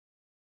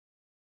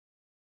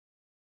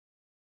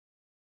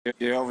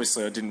Yeah,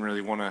 obviously I didn't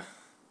really want to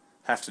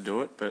have to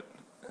do it, but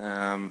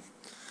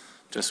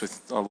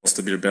just I lost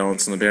a bit of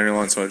balance on the boundary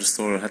line, so I just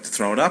thought I had to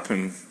throw it up.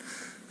 And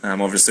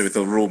obviously, with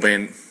the rule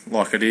being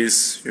like it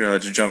is, you're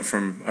allowed to jump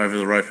from over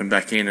the rope and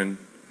back in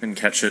and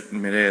catch it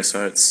in midair.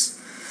 So I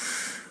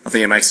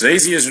think it makes it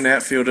easy as an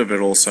outfielder, but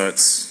also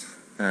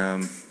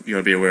you got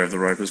to be aware of the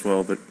rope as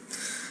well. But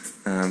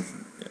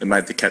it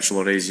made the catch a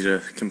lot easier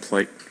to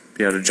complete,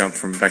 be able to jump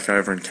from back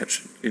over and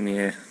catch it in the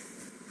air.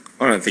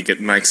 I don't think it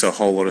makes a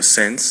whole lot of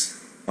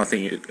sense. I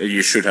think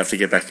you should have to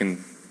get back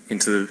into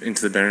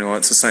the boundary line.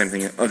 It's the same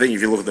thing. I think if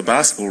you look at the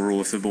basketball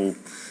rule, if the ball,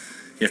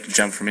 you have to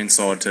jump from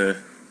inside to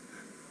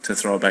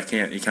throw it back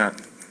out. You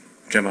can't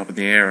jump up in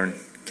the air and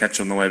catch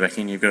it on the way back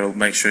in. You've got to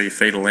make sure your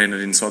feet are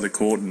landed inside the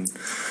court, and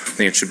I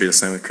think it should be the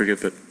same with cricket.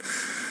 But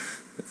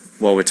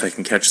while we're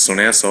taking catches on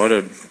our side,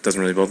 it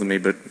doesn't really bother me.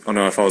 But I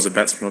know if I was a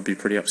batsman, I'd be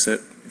pretty upset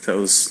if that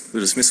was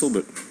the dismissal.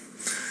 But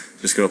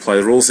just got to play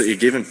the rules that you're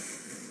given.